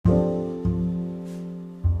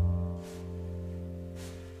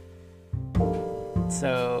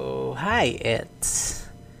Hi, it's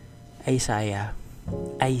Isaiah,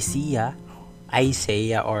 Isaiah,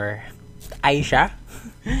 or Aisha.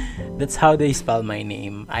 That's how they spell my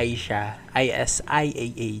name, Aisha,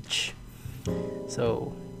 Isiah.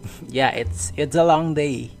 So, yeah, it's a long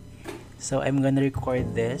day. So I'm gonna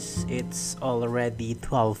record this. It's already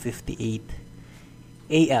 12:58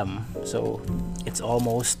 a.m. So it's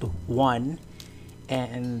almost 1,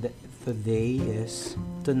 and today is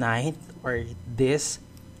tonight, or this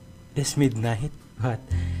midnight, but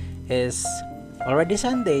is already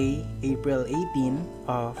Sunday, April 18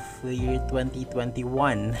 of the year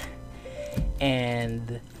 2021.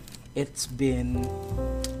 And it's been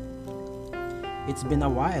it's been a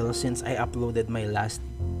while since I uploaded my last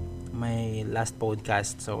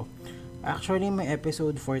podcast. So actually may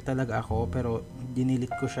episode 4 talaga ako, pero dinilit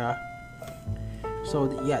ko siya. So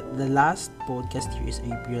yeah, the last podcast here is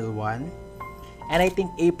April 1. And I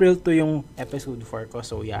think April 2 yung episode 4 ko.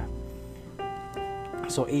 So yeah.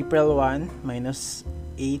 So April 1 minus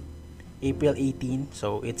 8, April 18.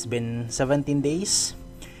 So it's been 17 days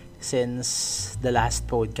since the last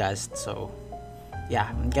podcast. So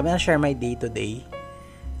yeah, I'm gonna share my day today.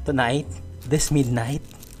 Tonight, this midnight.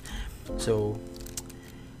 So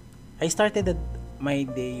I started my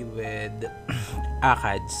day with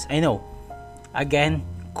ACADS. I know. Again,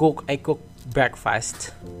 I cook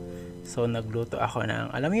breakfast. So nagluto ako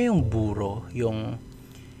ng, alam niyo yung buro, yung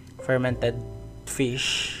fermented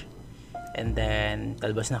fish, and then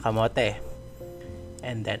talbos na kamote,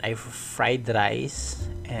 and then I fried rice,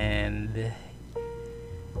 and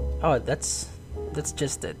that's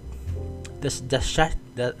just it.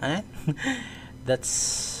 That's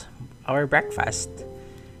our breakfast.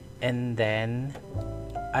 And then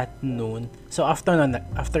at noon, so afternoon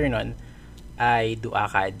I do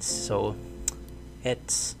ACADS. So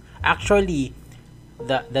it's actually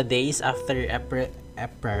the days after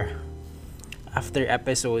after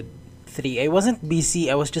episode 3. I wasn't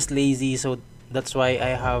busy, I was just lazy, so that's why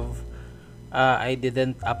I did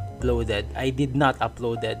not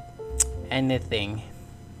uploaded anything.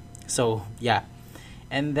 So yeah.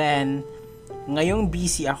 And then ngayong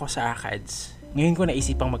busy ako sa ACADS, ngayon ko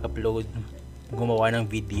naisipang mag-upload, gumawa ng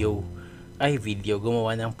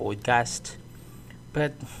gumawa ng podcast.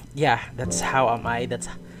 But yeah, that's how am I.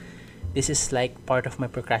 This is like part of my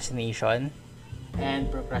procrastination.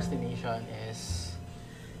 And procrastination is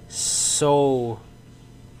so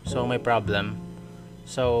my problem.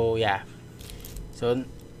 So yeah. So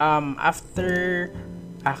after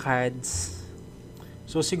ACADS,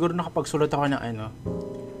 so siguro nakapagsulat ako ng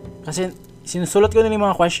kasi sinusulat ko na yung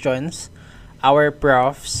mga questions. My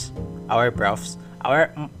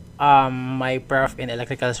prof in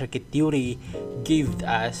electrical circuit theory gave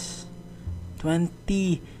us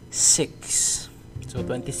 26. So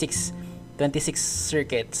 26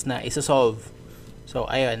 circuits na isosolve. So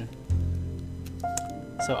ayun.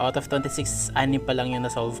 So out of 26, 6 pa lang yung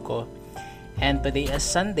na-solve ko. And today is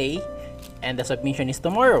Sunday, and the submission is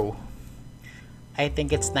tomorrow. I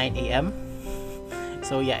think it's 9 a.m.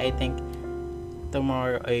 So yeah, I think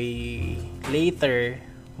tomorrow later.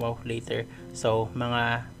 So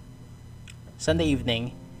mga Sunday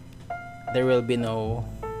evening, I will be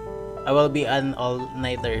an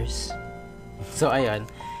all-nighters. So ayun,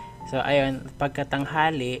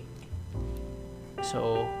 pagkatanghali,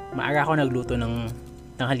 so maaga ako nagluto ng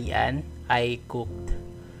tanghalian. I cooked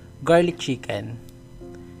garlic chicken,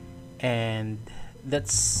 and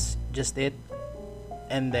that's just it.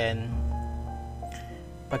 And then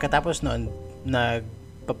pagkatapos noon,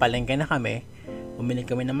 nagpapalengke na kami. Bumili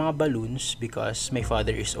kami ng mga balloons because my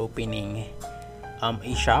father is opening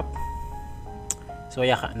a shop. So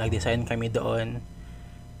yeah, nag-design kami doon.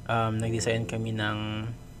 Nag-design kami ng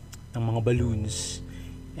mga balloons.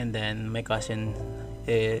 And then my cousin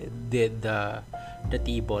did the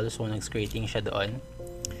table, so nag-skating siya doon.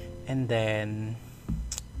 And then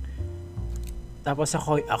tapos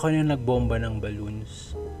ako yung nagbomba ng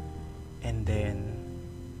balloons. And then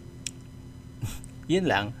yun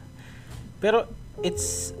lang. Pero it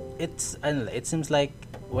seems like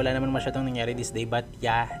wala naman masyadong nangyari this day, but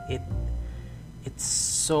yeah, it's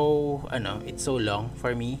so long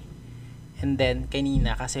for me. And then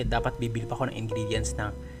kanina, kasi dapat bibili pa ako ng ingredients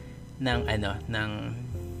ng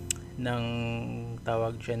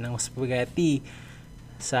tawag siya ng spaghetti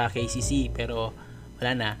sa KCC, pero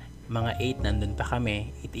wala na, mga 8 nandun pa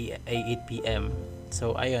kami, 8 p.m.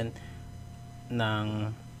 So ayun,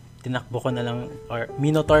 tinakbo ko na lang, or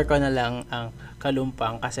minotor ko na lang ang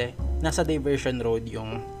Kalumpang kasi nasa Diversion Road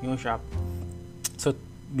yung shop. So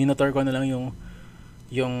minotor ko na lang yung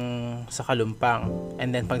sa Kalumpang. And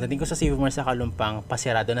then pagdating ko sa Save More sa Kalumpang,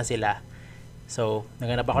 pasirado na sila. So,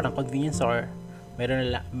 naganap ako ng convenience store.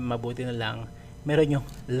 Mabuti na lang, meron yung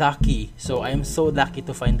Lucky. So, I'm so lucky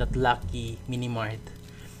to find that Lucky Mini Mart.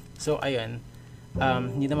 So, ayun.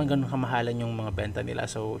 Hindi naman ganun kamahalan yung mga benta nila.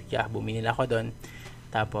 So, yeah, bumili ako doon.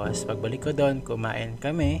 Tapos, pagbalik ko doon, kumain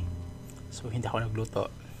kami. So, hindi ako nagluto.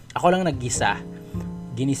 Ako lang naggisa.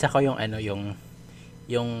 Ginisa ko yung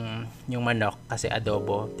manok kasi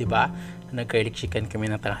adobo, 'di ba? Nag-garlic chicken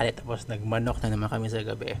kami ng tanghali tapos nagmanok na naman kami sa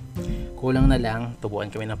gabi. Kulang na lang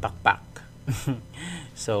tubuan kami ng pakpak.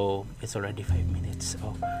 So, it's already 5 minutes.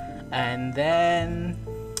 Oh. And then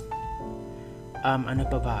ano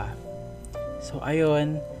pa ba? So,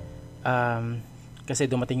 ayun.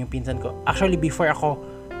 Kasi dumating yung pinsan ko. Actually, before ako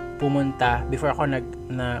pumunta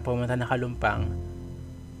na Kalumpang,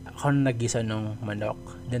 ako naggisa ng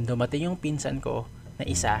manok. Then dumating yung pinsan ko na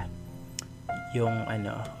isa, yung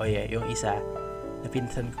isa na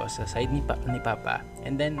pinsan ko sa side ni Papa.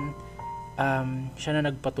 And then siya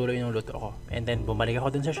na nagpatuloy ng luto ko. And then bumalik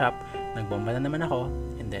ako dun sa shop, nagbomba na naman ako.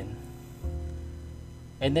 And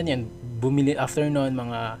then yun, bumili after noon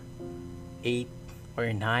mga 8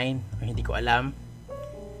 or 9 or hindi ko alam.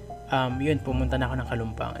 Yun, pumunta na ako ng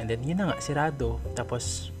Kalumpang. And then yun na nga, sirado.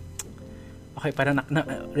 Tapos okay, parang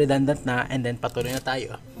redundant na, and then patuloy na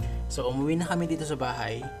tayo. So, umuwi na kami dito sa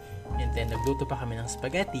bahay, and then nagluto pa kami ng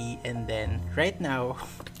spaghetti, and then right now,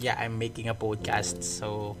 yeah, I'm making a podcast.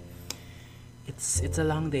 So, it's a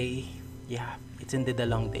long day. Yeah, it's indeed a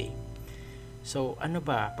long day. So, ano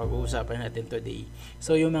ba pag-uusapan natin today?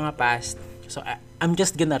 So, yung mga past. So, I'm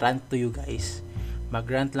just gonna rant to you guys.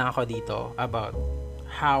 Mag-rant lang ako dito about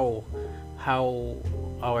how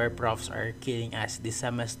our profs are killing us this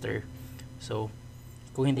semester. So,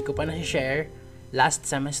 kung hindi ko pa na-share, last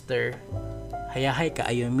semester, hayahay ka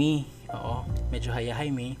Ayumi. Oo, medyo hayahay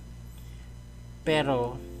me.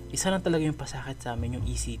 Pero, isa lang talaga yung pasakit sa amin, yung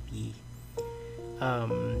ECT.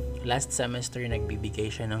 Last semester, nagbibigay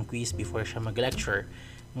siya ng quiz before siya mag-lecture.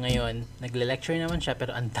 Ngayon, nagle-lecture naman siya,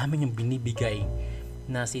 pero ang dami niyang binibigay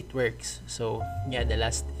na seatworks. So, yeah, the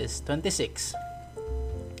last is 26.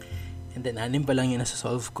 And then, 6 pa lang yung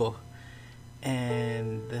nasa-solve ko.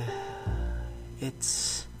 And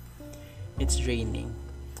it's draining.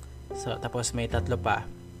 So, tapos may 3 pa.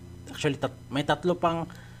 Actually, may 3 pang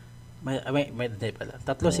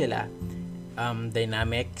tatlo sila.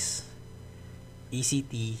 Dynamics,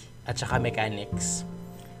 ECT, at saka mechanics.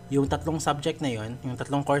 Yung 3 subject na yon, yung 3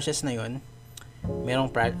 courses na yon, merong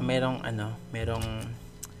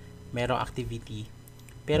activity.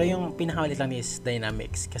 Pero yung pinakamalit lang is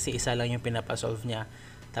dynamics kasi isa lang yung pinapasolve niya.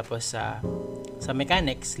 Tapos sa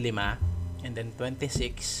mechanics 5, and then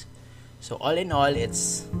 26. So all in all,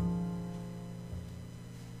 it's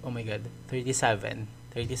 37.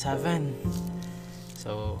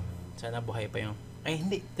 So sana buhay pa yung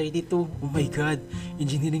 32. Oh my god,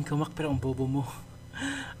 engineering kamak pero ang bobo mo.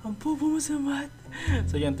 Ang bobo mo sa math.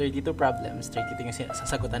 So yung 32 problems, 32 yung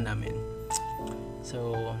sasagutan namin.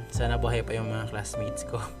 So sana buhay pa yung mga classmates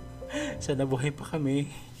ko. Sana buhay pa kami.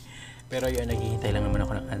 Pero yun, naghihintay lang naman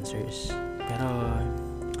ako ng answers. Pero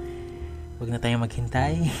wag na tayong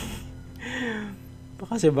maghintay.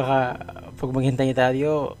 Kasi baka pag maghintay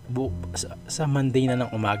tayo sa Monday na ng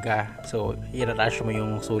umaga. So i-rush mo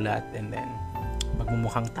yung sulat and then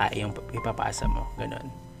magmumukhang tayo yung ipapasa mo. Ganon.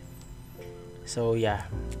 So yeah,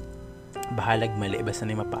 bahalag mali basta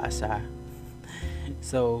na yung mapasa.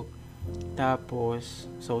 So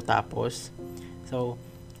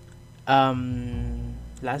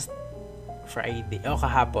last Friday,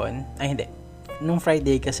 kahapon, hindi, nung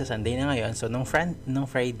Friday kasi Sunday na ngayon, so nung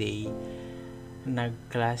Friday,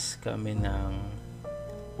 nag-class kami ng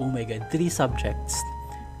 3 subjects.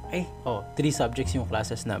 3 subjects yung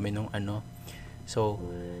classes namin nung So,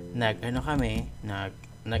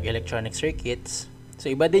 nag-electronic circuits.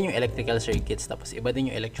 So, iba din yung electrical circuits, tapos iba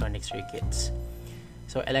din yung electronic circuits.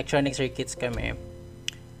 So, electronic circuits kami.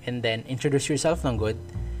 And then, introduce yourself ng good.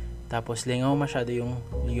 Tapos, lingaw masyado yung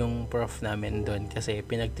prof namin doon kasi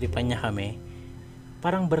pinagtripan niya kami.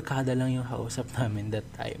 Parang barkada lang yung kausap namin that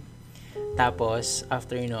time. Tapos,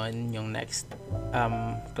 after nun, yung next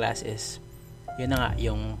class is, yun na nga,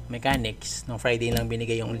 yung mechanics. Nung Friday lang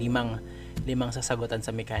binigay yung limang sasagutan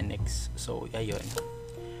sa mechanics. So, ayun.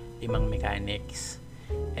 5 mechanics.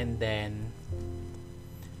 And then,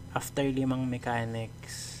 after 5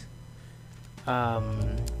 mechanics,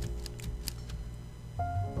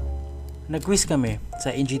 nag-quiz kami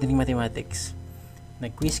sa engineering mathematics.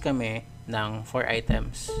 Nag-quiz kami ng 4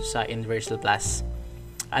 items sa Universal Plus.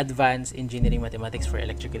 Advanced Engineering Mathematics for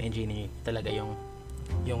Electrical Engineering. Talaga yung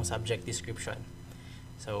subject description.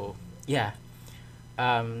 So, yeah.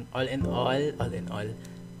 All in all,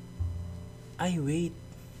 Ay, wait.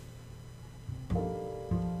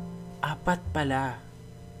 4 pala.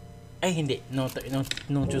 Ay, hindi. Nung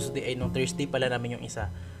Tuesday, nung Thursday pala namin yung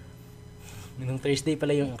isa. Nung Thursday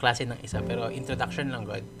pala yung klase ng isa. Pero introduction lang,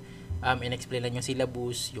 God. In-explain lang yung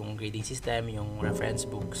syllabus, yung grading system, yung reference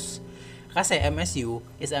books. Kasi MSU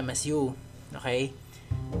is MSU. Okay?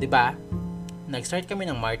 'Di ba? Nag-start kami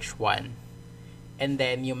ng March 1. And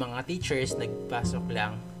then, yung mga teachers nagpasok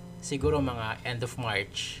lang siguro mga end of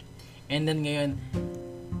March. And then ngayon,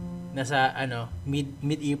 nasa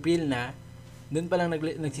mid-April na, doon pa lang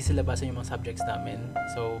nagsisilabasan yung mga subjects namin.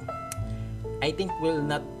 So, I think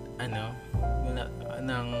wala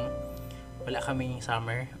kaming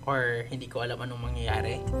summer or hindi ko alam anong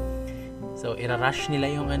mangyayari. So, ira-rush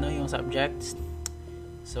nila yung subjects.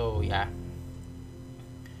 So, yeah.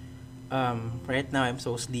 Right now, I'm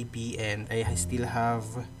so sleepy and I still have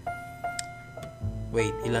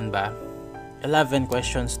ilan ba? 11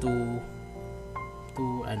 questions to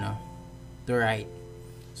write.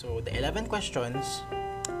 So, the 11 questions,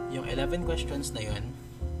 yung 11 questions na yun,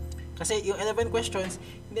 kasi yung 11 questions,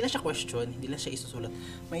 hindi lang siya question, hindi lang siya isusulat.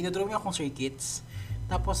 May dodrawing akong circuits.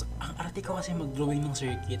 Tapos, ang arte ko kasi mag-drawing ng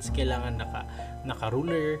circuits, kailangan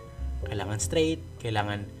naka-ruler, kailangan straight,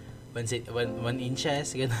 kailangan 1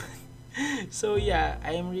 inches, gano'n. So, yeah,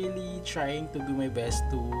 I'm really trying to do my best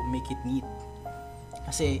to make it neat.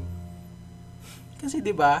 Kasi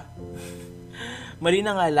 'di ba? Mali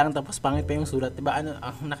na nga lang tapos pangit pa yung sulat, 'di ba?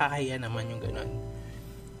 Nakakahiya naman yung gano'n.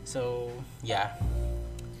 So, yeah.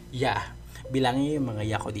 Bilangin niyo yung mga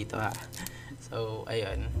yako dito, ha. So,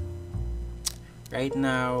 ayun. Right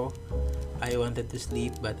now, I wanted to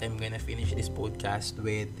sleep but I'm gonna finish this podcast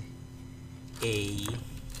with a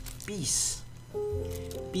peace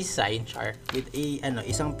sign chart with a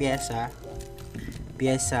isang pyesa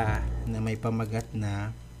na may pamagat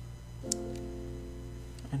na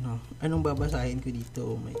anong babasahin ko dito?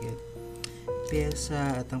 Oh my god.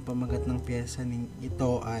 Pyesa at ang pamagat ng pyesa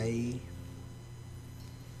ito ay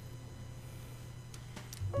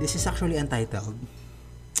this is actually untitled.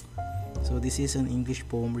 So this is an English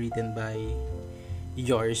poem written by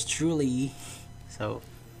yours truly. So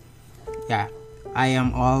yeah, I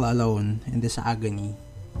am all alone in this agony.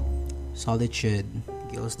 Solitude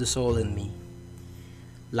kills the soul in me.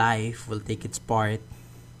 Life will take its part.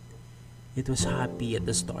 It was happy at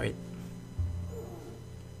the start.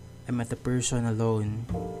 I met a person alone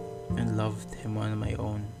and loved him on my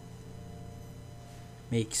own.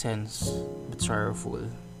 Makes sense, but sorrowful.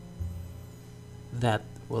 That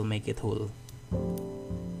will make it whole.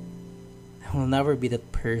 I will never be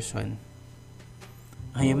that person.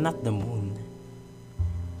 I am not the moon.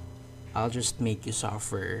 I'll just make you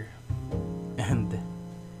suffer, and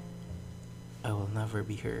I will never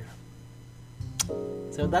be her.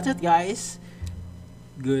 So that's it, guys.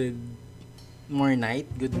 Good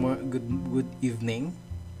night, good evening,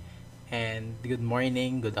 and good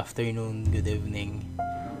morning, good afternoon, good evening,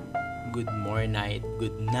 good night,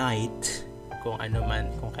 kung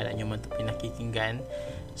kailan nyo man ito pinakikinggan.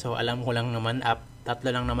 So alam ko lang naman,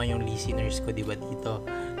 tatlo lang naman yung listeners ko, diba, dito.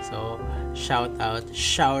 So shout out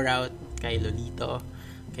kay Lolito,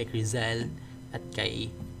 kay Crizel, at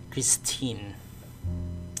kay Christine.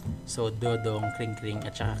 So Dodong, Kring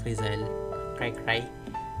at saka Crizel, Cry.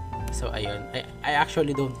 So ayun, I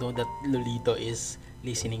actually don't know that Lolito is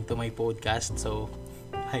listening to my podcast. So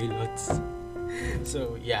hi Lots.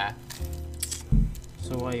 So yeah.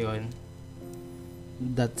 So ayun,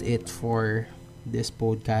 that's it for this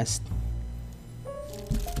podcast.